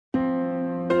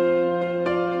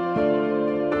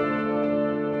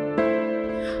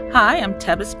Hi, I'm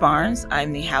Tebas Barnes.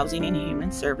 I'm the Housing and Human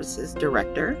Services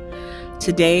Director.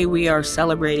 Today we are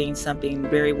celebrating something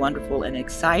very wonderful and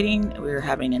exciting. We're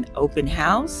having an open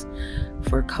house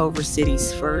for Culver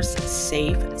City's first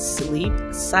Safe Sleep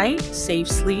site. Safe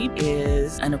Sleep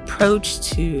is an approach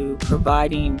to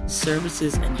providing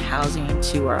services and housing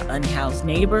to our unhoused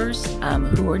neighbors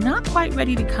who are not quite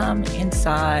ready to come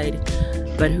inside,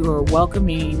 but who are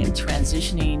welcoming and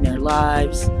transitioning their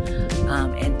lives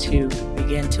and to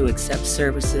begin to accept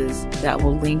services that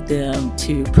will link them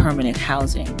to permanent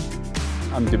housing.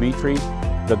 I'm Dimitri,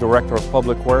 the Director of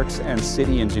Public Works and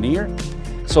City Engineer.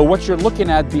 So what you're looking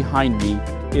at behind me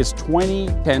is 20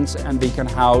 tents, and they can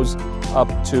house up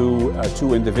to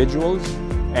 2 individuals,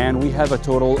 and we have a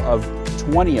total of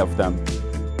 20 of them.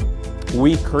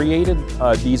 We created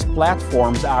these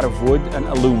platforms out of wood and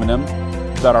aluminum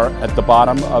that are at the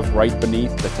bottom of right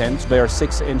beneath the tents. They are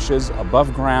 6 inches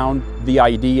above ground. The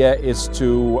idea is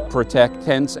to protect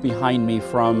tents behind me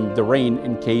from the rain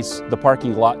in case the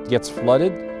parking lot gets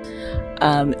flooded.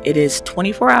 It is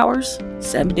 24 hours,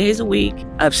 7 days a week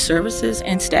of services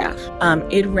and staff.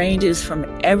 It ranges from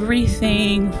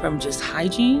everything from just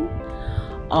hygiene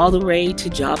all the way to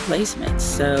job placements.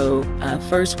 So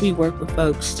first we work with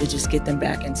folks to just get them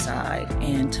back inside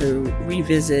and to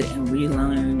revisit and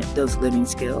relearn those living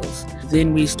skills.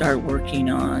 Then we start working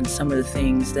on some of the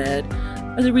things that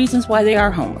are the reasons why they are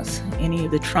homeless, any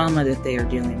of the trauma that they are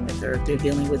dealing with, or if they're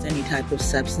dealing with any type of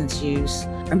substance use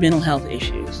or mental health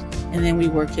issues. And then we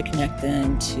work to connect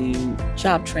them to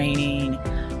job training,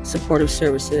 supportive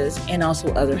services, and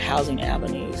also other housing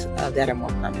avenues that are more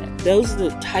permanent. Those are the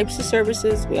types of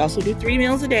services. We also do 3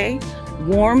 meals a day,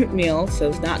 warm meals, so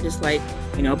it's not just like,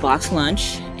 box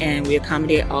lunch, and we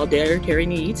accommodate all dietary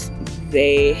needs.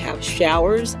 They have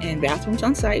showers and bathrooms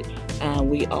on site.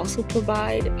 We also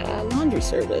provide laundry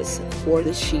service for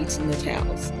the sheets and the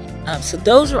towels. So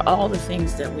those are all the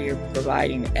things that we are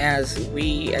providing as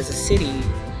we, as a city,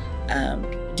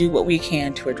 do what we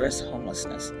can to address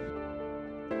homelessness.